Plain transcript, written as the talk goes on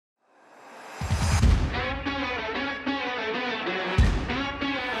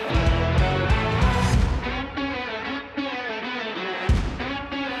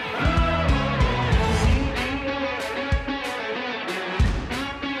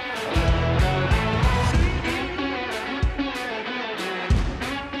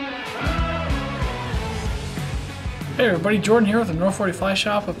Hey everybody, Jordan here with the North 40 Fly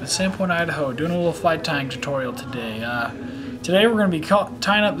Shop up in Sandpoint, Idaho, doing a little fly tying tutorial today. Today we're going to be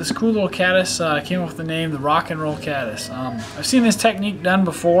tying up this cool little caddis. I came up with the name the rock and roll caddis. I've seen this technique done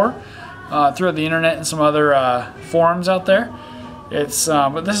before through the internet and some other forums out there.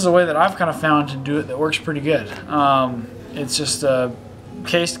 But this is a way that I've kind of found to do it that works pretty good. It's just a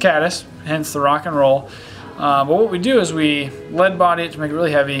cased caddis, hence the rock and roll. But what we do is we lead body it to make it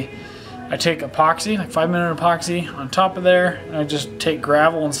really heavy. I take epoxy, like 5-minute epoxy on top of there, and I just take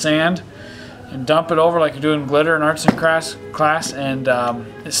gravel and sand and dump it over like you're doing glitter in arts and crafts class, and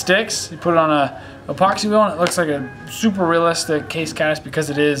it sticks. You put it on a epoxy wheel and it looks like a super realistic case caddis because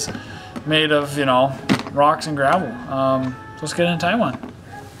it is made of, you know, rocks and gravel. So let's get into tie one.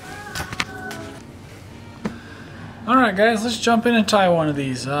 Alright guys, let's jump in and tie one of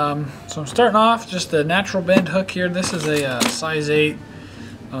these. So I'm starting off just a natural bend hook here. This is a size 8.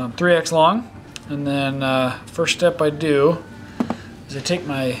 3x long, and then first step I do is I take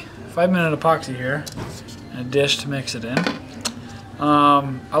my 5-minute epoxy here and a dish to mix it in.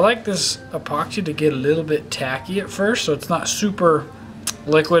 I like this epoxy to get a little bit tacky at first, so it's not super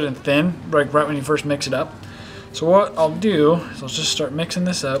liquid and thin right when you first mix it up. So what I'll do is I'll just start mixing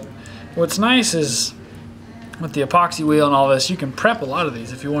this up. What's nice is with the epoxy wheel and all this, you can prep a lot of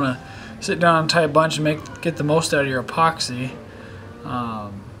these if you want to sit down and tie a bunch and get the most out of your epoxy.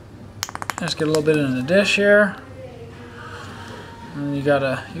 Just get a little bit in the dish here, and you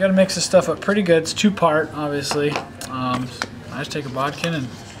gotta mix this stuff up pretty good. It's 2-part, obviously. I just take a bodkin and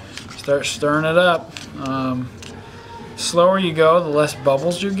start stirring it up. Slower you go, the less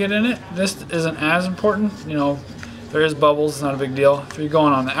bubbles you get in it. This isn't as important, you know. There is bubbles, it's not a big deal. If you're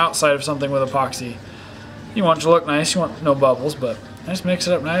going on the outside of something with epoxy, you want it to look nice. You want no bubbles, but I just mix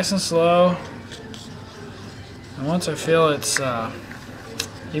it up nice and slow. And once I feel it's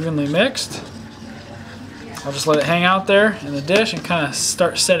evenly mixed, I'll just let it hang out there in the dish and kind of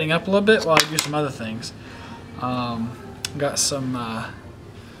start setting up a little bit while I do some other things. Got some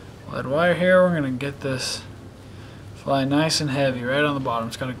lead wire here. We're going to get this fly nice and heavy right on the bottom.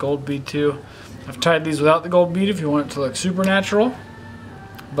 It's got a gold bead too. I've tied these without the gold bead if you want it to look super natural,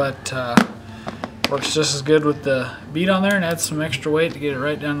 but works just as good with the bead on there, and adds some extra weight to get it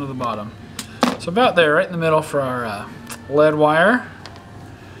right down to the bottom. So about there, right in the middle for our lead wire.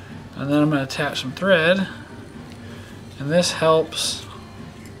 And then I'm going to attach some thread, and this helps,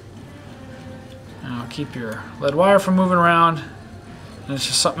 you know, keep your lead wire from moving around, and it's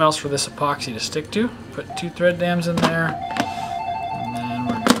just something else for this epoxy to stick to. Put 2 thread dams in there, and then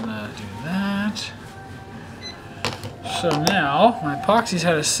we're going to do that. So now my epoxy's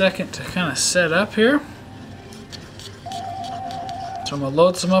had a second to kind of set up here, so I'm going to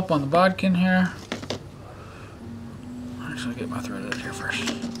load some up on the bodkin here. I'm just going to get my thread out here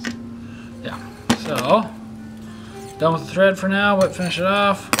first. Yeah, so done with the thread for now. We'll finish it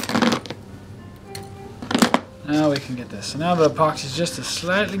off. Now we can get this. So now the epoxy is just a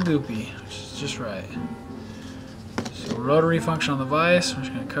slightly goopy, which is just right. So rotary function on the vise. We're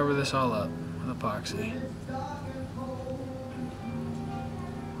just going to cover this all up with epoxy.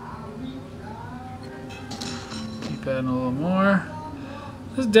 Keep adding a little more.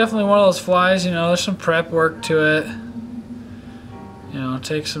 This is definitely one of those flies, you know, there's some prep work to it. You know, it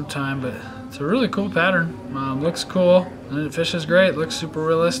takes some time, but it's a really cool pattern. Looks cool, and it fishes great. Looks super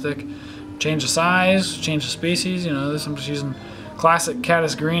realistic. Change the size, change the species. You know, I'm just using classic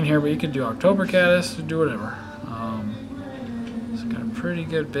caddis green here, but you could do October caddis, do whatever. It's got a pretty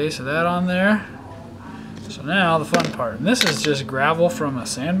good base of that on there. So now the fun part, and this is just gravel from a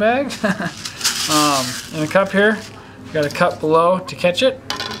sandbag. In a cup here, you got a cup below to catch it.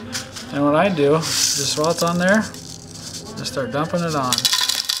 And what I do, just while it's on there, just start dumping it on.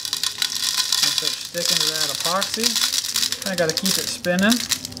 Start sticking to that epoxy. I got to keep it spinning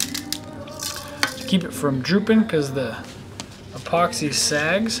to keep it from drooping because the epoxy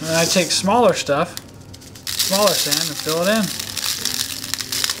sags. And then I take smaller stuff, smaller sand, and fill it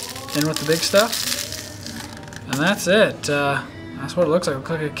in with the big stuff. And that's it. That's what it looks like. It looks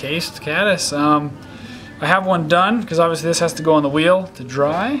like a cased caddis. I have one done because obviously this has to go on the wheel to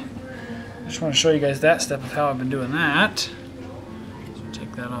dry. I just want to show you guys that step of how I've been doing that. So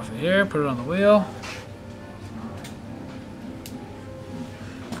take that off of here, put it on the wheel.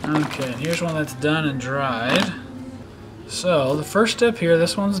 Okay, here's one that's done and dried. So the first step here,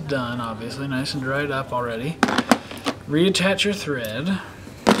 this one's done, obviously, nice and dried up already. Reattach your thread.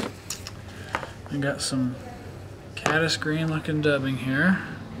 I got some caddis green looking dubbing here.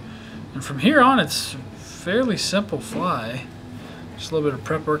 And from here on, it's a fairly simple fly. Just a little bit of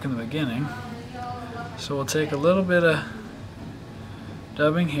prep work in the beginning. So we'll take a little bit of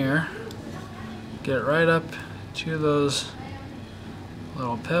dubbing here, get it right up 2 of those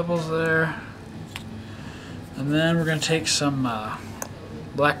little pebbles there. And then we're going to take some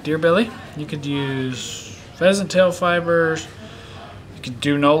black deer belly. You could use pheasant tail fibers. You could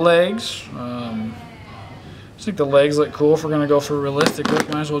do no legs. I think the legs look cool. If we're going to go for realistic look,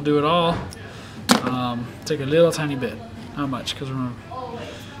 might as well do it all. Take a little tiny bit. Not much, because we're going to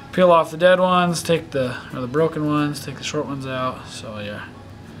peel off the dead ones, take the broken ones, take the short ones out. So yeah,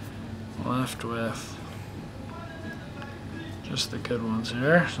 left with just the good ones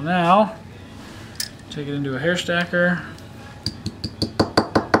here. So now, take it into a hair stacker.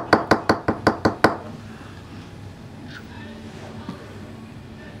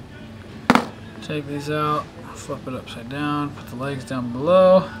 Take these out, flip it upside down, put the legs down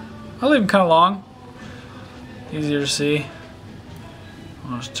below. I'll leave them kind of long, easier to see.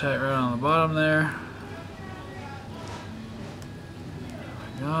 I'll just tie it right on the bottom there. There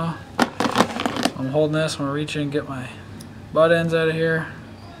we go. I'm holding this, I'm going to reach in and get my butt ends out of here.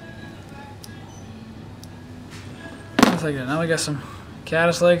 Just like that. Now we got some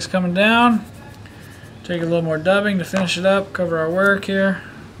caddis legs coming down. Take a little more dubbing to finish it up, cover our work here.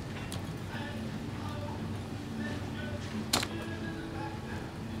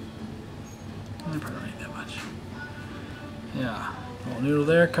 Probably ain't that much. Yeah, little noodle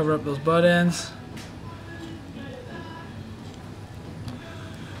there, cover up those butt ends.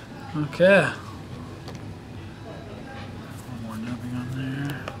 Okay. One more dubbing on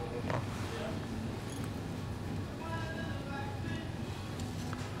there.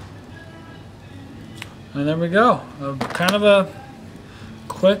 And there we go. Kind of a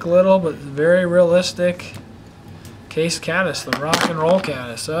quick little but very realistic case caddis, the rock and roll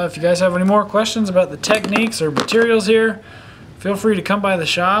caddis. If you guys have any more questions about the techniques or materials here, feel free to come by the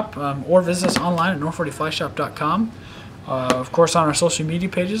shop or visit us online at north40flyshop.com. Of course, on our social media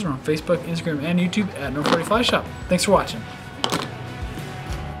pages, we're on Facebook, Instagram, and YouTube at North40 Fly Shop. Thanks for watching.